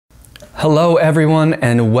Hello everyone,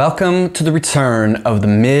 and welcome to the return of the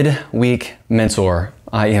Midweek Mentor.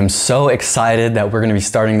 I am so excited that we're going to be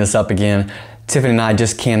starting this up again. Tiffany and I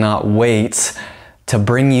just cannot wait to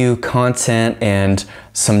bring you content and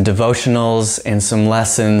some devotionals and some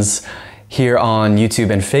lessons here on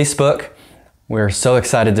YouTube and Facebook. We're so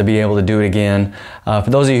excited to be able to do it again. For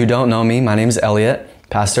those of you who don't know me, my name is Elliot,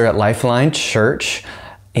 pastor at Lifeline Church.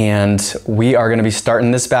 And we are going to be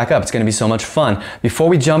starting this back up. It's going to be so much fun. Before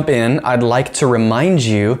we jump in, I'd like to remind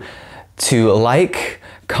you to like,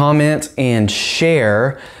 comment, and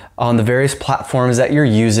share on the various platforms that you're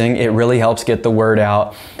using. It really helps get the word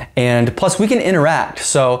out. And plus, we can interact.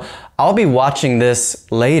 So I'll be watching this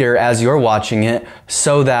later as you're watching it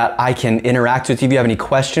so that I can interact with you. If you have any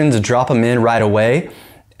questions, drop them in right away.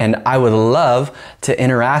 And I would love to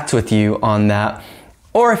interact with you on that.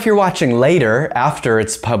 Or if you're watching later, after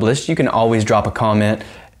it's published, you can always drop a comment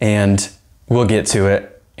and we'll get to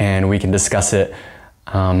it and we can discuss it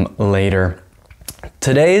later.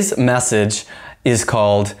 Today's message is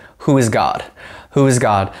called, Who is God? Who is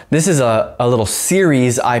God? This is a little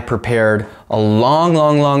series I prepared a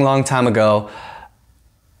long time ago,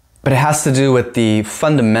 but it has to do with the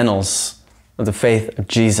fundamentals of the faith of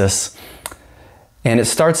Jesus. And it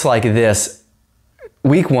starts like this.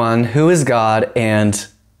 Week 1, who is God, and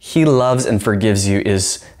He loves and forgives you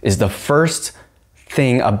is the first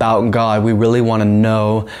thing about God we really want to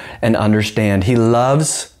know and understand. He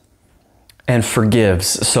loves and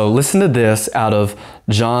forgives. So listen to this out of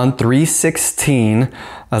John 3:16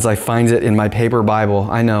 as I find it in my paper Bible.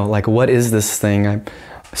 I know, like, what is this thing? I'm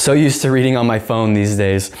so used to reading on my phone these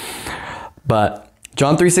days. But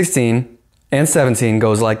John 3:16 and 17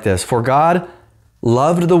 goes like this. For God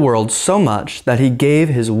loved the world so much that He gave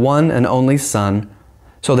His one and only Son,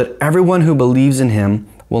 so that everyone who believes in Him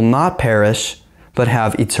will not perish, but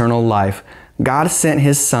have eternal life. God sent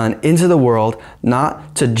His Son into the world,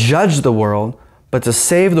 not to judge the world, but to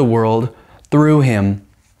save the world through Him.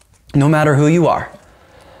 No matter who you are,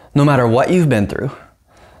 no matter what you've been through,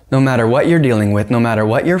 no matter what you're dealing with, no matter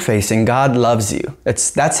what you're facing, God loves you.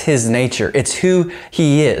 That's His nature. It's who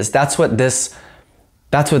He is. That's what this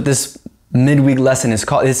midweek lesson is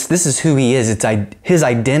called. This is who He is. It's His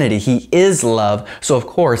identity. He is love. So of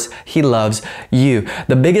course, He loves you.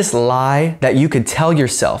 The biggest lie that you could tell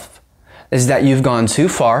yourself is that you've gone too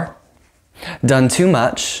far, done too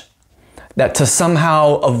much, that to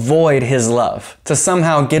somehow avoid His love, to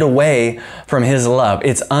somehow get away from His love.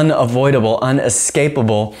 It's unavoidable,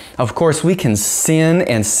 unescapable. Of course, we can sin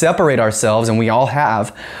and separate ourselves, and we all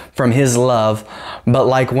have, from His love. But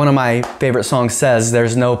like one of my favorite songs says,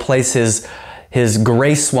 there's no place His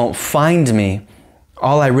grace won't find me.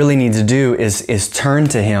 All I really need to do is turn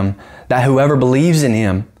to Him, that whoever believes in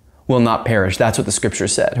Him will not perish. That's what the scripture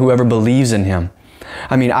said. Whoever believes in Him.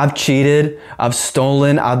 I mean, I've cheated, I've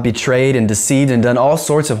stolen, I've betrayed and deceived and done all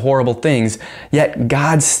sorts of horrible things, yet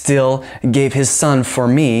God still gave His Son for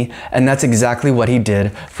me, and that's exactly what He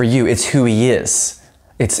did for you. It's who He is.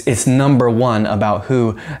 It's number one about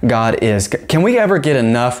who God is. Can we ever get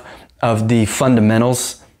enough of the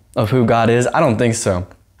fundamentals of who God is? I don't think so.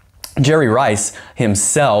 Jerry Rice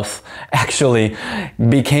himself actually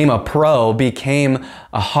became a pro, became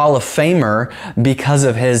a Hall of Famer because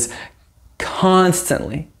of his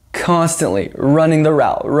constantly running the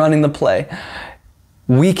route, running the play.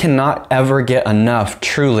 We cannot ever get enough,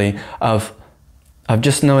 truly, of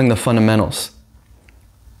just knowing the fundamentals.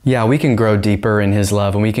 Yeah, we can grow deeper in His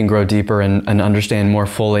love, and we can grow deeper and understand more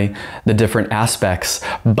fully the different aspects.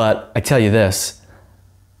 But I tell you this,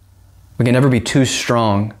 we can never be too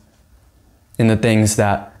strong in the things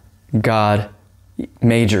that God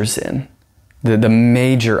majors in. The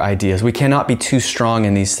major ideas. We cannot be too strong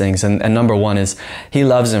in these things. And number one is He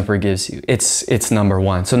loves and forgives you. It's number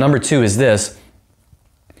one. So number two is this.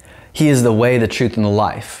 He is the way, the truth, and the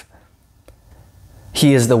life.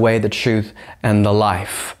 He is the way, the truth, and the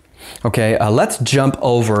life. Okay, let's jump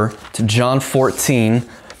over to John 14.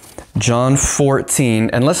 John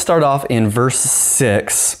 14, and let's start off in verse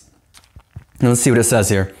 6. And let's see what it says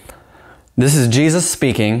here. This is Jesus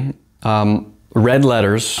speaking, red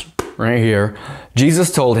letters, right here.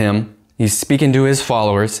 Jesus told him, He's speaking to His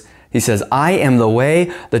followers. He says, I am the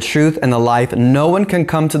way, the truth, and the life. No one can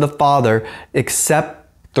come to the Father except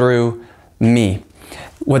through me.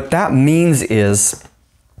 What that means is,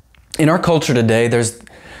 in our culture today,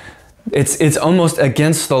 it's almost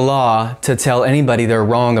against the law to tell anybody they're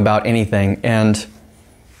wrong about anything. And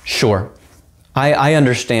sure, I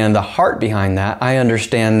understand the heart behind that. I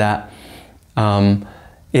understand that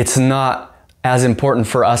it's not as important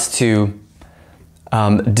for us to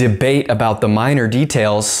debate about the minor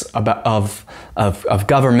details of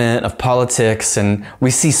government, of politics, and we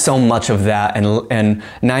see so much of that, and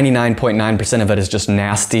 99.9% of it is just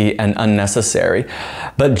nasty and unnecessary.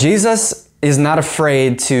 But Jesus is not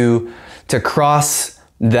afraid to cross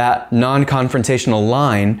that non-confrontational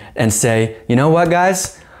line and say, you know what,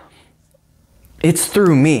 guys? It's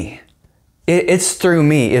through me. It's through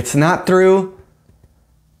me. It's not through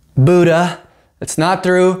Buddha. It's not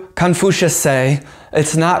through Confucius.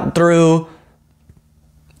 It's not through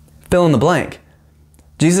fill in the blank.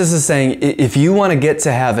 Jesus is saying, if you want to get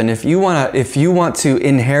to heaven, if you want to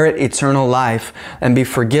inherit eternal life and be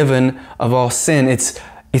forgiven of all sin, it's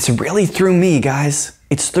really through me, guys.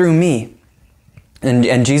 It's through me.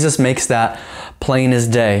 And Jesus makes that plain as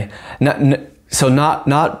day.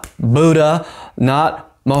 Not Buddha, not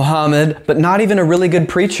Mohammed, but not even a really good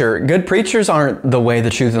preacher. Good preachers aren't the way,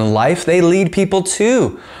 the truth, and the life. They lead people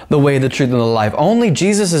to the way, the truth, and the life. Only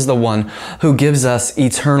Jesus is the one who gives us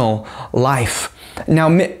eternal life.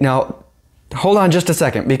 Now, hold on just a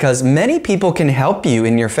second, because many people can help you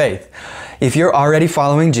in your faith. If you're already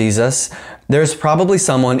following Jesus, there's probably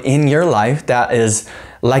someone in your life that is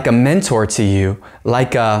like a mentor to you,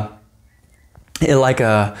 like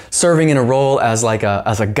serving in a role as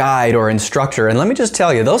a guide or instructor. And let me just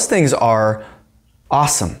tell you, those things are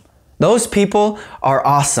awesome. Those people are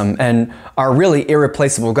awesome and are really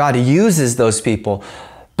irreplaceable. God uses those people.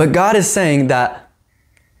 But God is saying that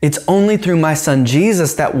it's only through my son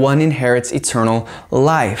Jesus that one inherits eternal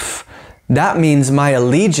life. That means my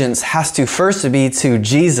allegiance has to first be to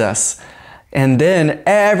Jesus, and then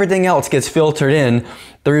everything else gets filtered in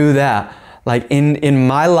through that. Like in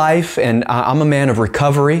my life, and I'm a man of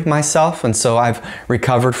recovery myself, and so I've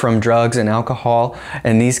recovered from drugs and alcohol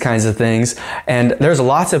and these kinds of things. And there's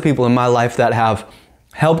lots of people in my life that have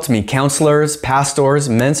helped me, counselors, pastors,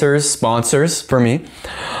 mentors, sponsors for me.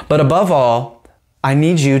 But above all, I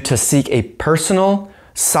need you to seek a personal,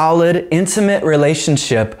 solid, intimate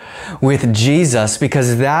relationship with Jesus,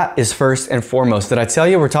 because that is first and foremost. Did I tell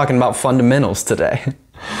you we're talking about fundamentals today?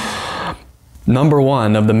 Number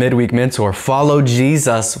one of the Midweek Mentor, follow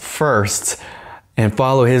Jesus first and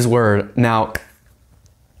follow His Word. Now,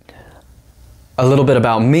 a little bit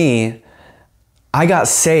about me. I got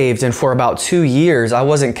saved, and for about 2 years, I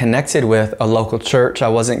wasn't connected with a local church. I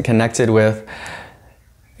wasn't connected with,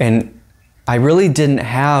 and I really didn't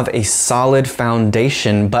have a solid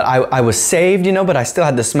foundation, but I was saved, but I still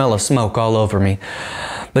had the smell of smoke all over me.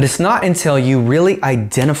 But it's not until you really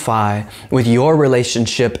identify with your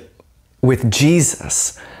relationship with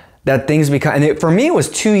Jesus that things become, and for me it was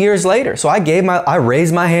 2 years later. So I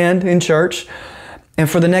raised my hand in church, and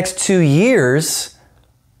for the next 2 years,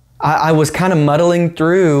 I was kind of muddling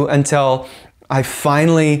through until I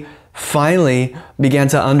finally began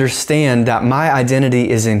to understand that my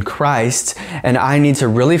identity is in Christ, and I need to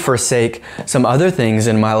really forsake some other things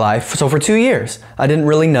in my life. So for 2 years, I didn't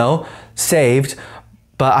really know, saved,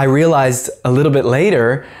 but I realized a little bit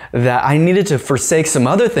later that I needed to forsake some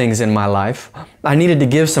other things in my life. I needed to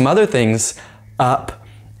give some other things up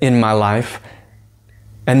in my life.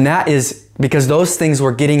 And that is because those things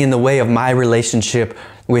were getting in the way of my relationship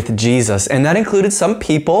with Jesus. And that included some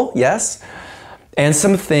people, yes, and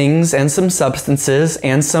some things, and some substances,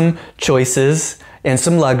 and some choices, and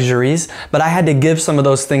some luxuries. But I had to give some of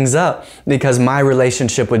those things up because my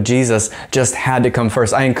relationship with Jesus just had to come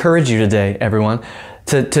first. I encourage you today, everyone,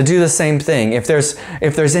 to do the same thing. If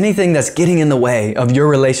there's anything that's getting in the way of your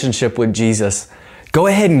relationship with Jesus, go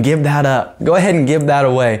ahead and give that up. Go ahead and give that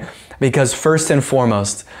away, because first and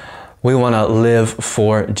foremost, we want to live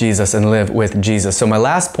for Jesus and live with Jesus. So my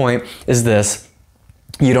last point is this: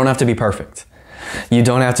 you don't have to be perfect. You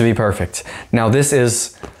don't have to be perfect. Now this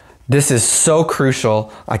is so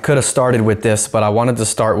crucial. I could have started with this, but I wanted to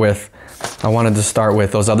start with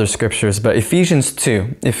those other scriptures. But Ephesians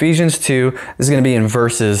 2 is going to be in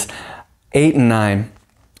verses 8 and 9.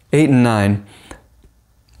 8 and 9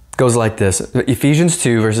 goes like this. Ephesians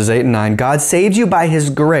 2 verses 8 and 9. God saved you by His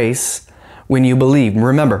grace when you believed.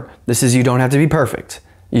 Remember, this is, you don't have to be perfect.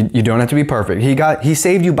 You don't have to be perfect. He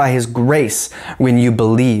saved you by His grace when you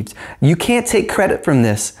believed. You can't take credit from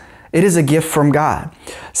this. It is a gift from God.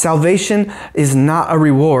 Salvation is not a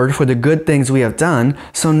reward for the good things we have done,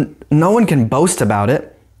 so no one can boast about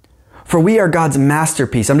it. For we are God's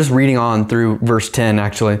masterpiece. I'm just reading on through verse 10,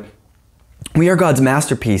 actually. We are God's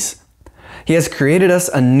masterpiece. He has created us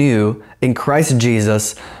anew in Christ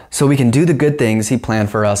Jesus so we can do the good things He planned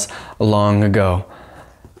for us long ago.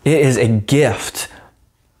 It is a gift.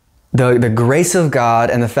 The grace of God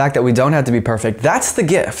and the fact that we don't have to be perfect, that's the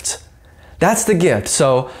gift. That's the gift.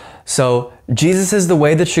 So Jesus is the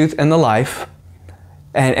way, the truth, and the life.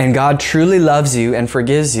 And God truly loves you and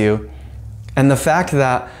forgives you. And the fact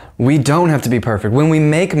that we don't have to be perfect. When we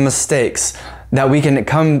make mistakes, that we can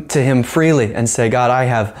come to Him freely and say, God,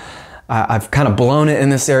 I've kind of blown it in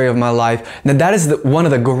this area of my life. Now, that is one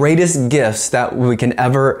of the greatest gifts that we can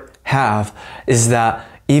ever have, is that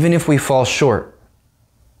even if we fall short,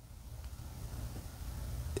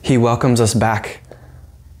 He welcomes us back.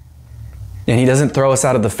 And He doesn't throw us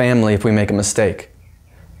out of the family if we make a mistake.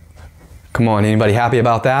 Come on, anybody happy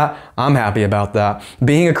about that? I'm happy about that.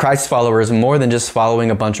 Being a Christ follower is more than just following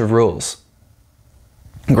a bunch of rules.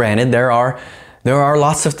 Granted, there are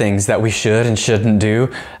lots of things that we should and shouldn't do.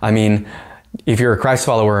 I mean, if you're a Christ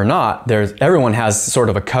follower or not, everyone has sort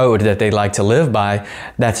of a code that they like to live by.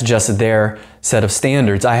 That's just their set of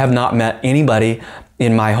standards. I have not met anybody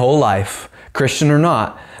in my whole life, Christian or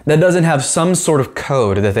not, that doesn't have some sort of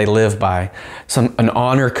code that they live by. An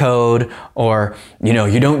honor code, or,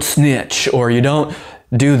 you don't snitch, or you don't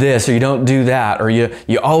do this, or you don't do that, or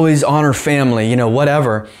you always honor family,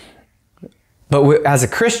 whatever. But as a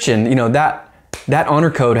Christian, that honor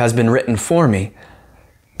code has been written for me.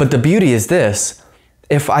 But the beauty is this: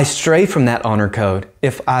 if I stray from that honor code,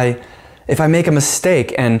 if I make a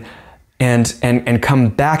mistake and come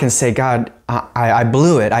back and say, God, I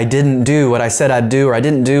blew it. I didn't do what I said I'd do, or I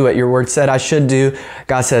didn't do what your word said I should do.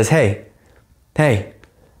 God says, hey,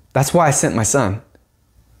 that's why I sent my Son,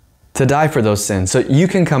 to die for those sins. So you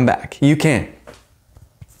can come back. You can.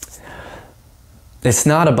 It's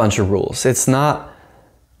not a bunch of rules. It's not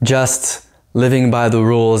just living by the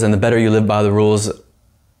rules, and the better you live by the rules,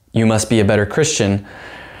 you must be a better Christian.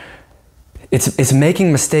 It's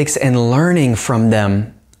making mistakes and learning from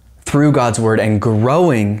them through God's word and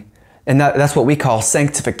growing. And that's what we call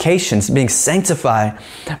sanctification, being sanctified,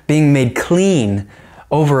 being made clean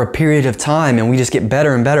over a period of time. And we just get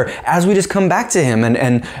better and better as we just come back to Him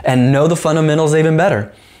and know the fundamentals even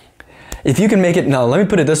better. If you can make it, no, let me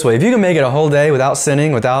put it this way. If you can make it a whole day without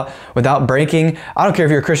sinning, without breaking, I don't care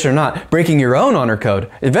if you're a Christian or not, breaking your own honor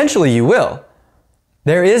code, eventually you will.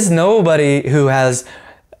 There is nobody who has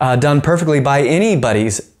done perfectly by anybody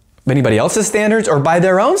else's standards or by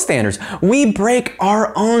their own standards. We break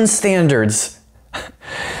our own standards.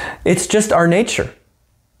 It's just our nature.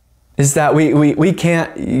 Is that we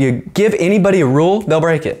can't, you give anybody a rule, they'll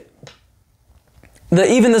break it.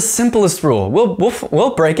 Even the simplest rule,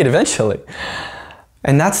 we'll break it eventually.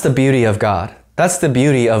 And that's the beauty of God. That's the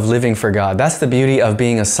beauty of living for God. That's the beauty of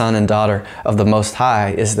being a son and daughter of the Most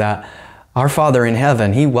High, is that our Father in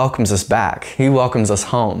heaven, He welcomes us back. He welcomes us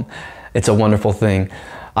home. It's a wonderful thing.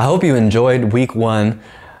 I hope you enjoyed week 1,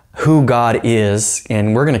 who God is,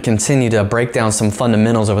 and we're going to continue to break down some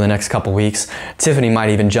fundamentals over the next couple weeks. Tiffany might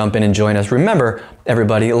even jump in and join us. Remember,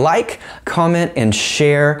 everybody, like, comment, and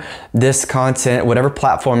share this content, whatever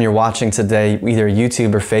platform you're watching today, either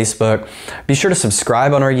YouTube or Facebook. Be sure to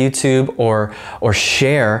subscribe on our YouTube or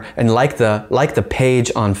share and like the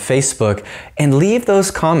page on Facebook, and leave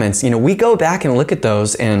those comments. We go back and look at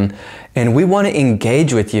those, and we want to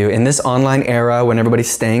engage with you in this online era when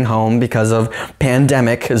everybody's staying home because of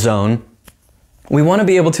pandemic zone. We want to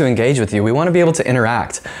be able to engage with you. We want to be able to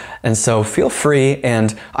interact. And so feel free,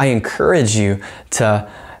 and I encourage you to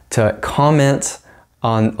comment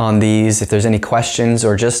on these if there's any questions,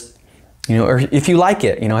 or just, or if you like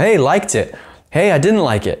it, hey, liked it. Hey, I didn't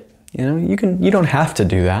like it. You don't have to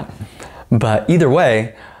do that. But either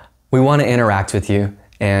way, we want to interact with you.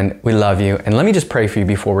 And we love you. And let me just pray for you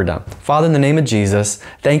before we're done. Father, in the name of Jesus,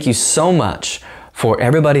 thank you so much for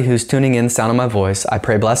everybody who's tuning in, sound of my voice. I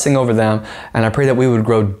pray blessing over them, and I pray that we would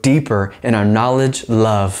grow deeper in our knowledge,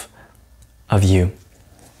 love of you.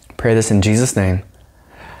 Pray this in Jesus' name.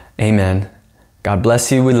 Amen. God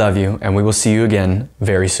bless you. We love you, and we will see you again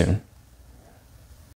very soon.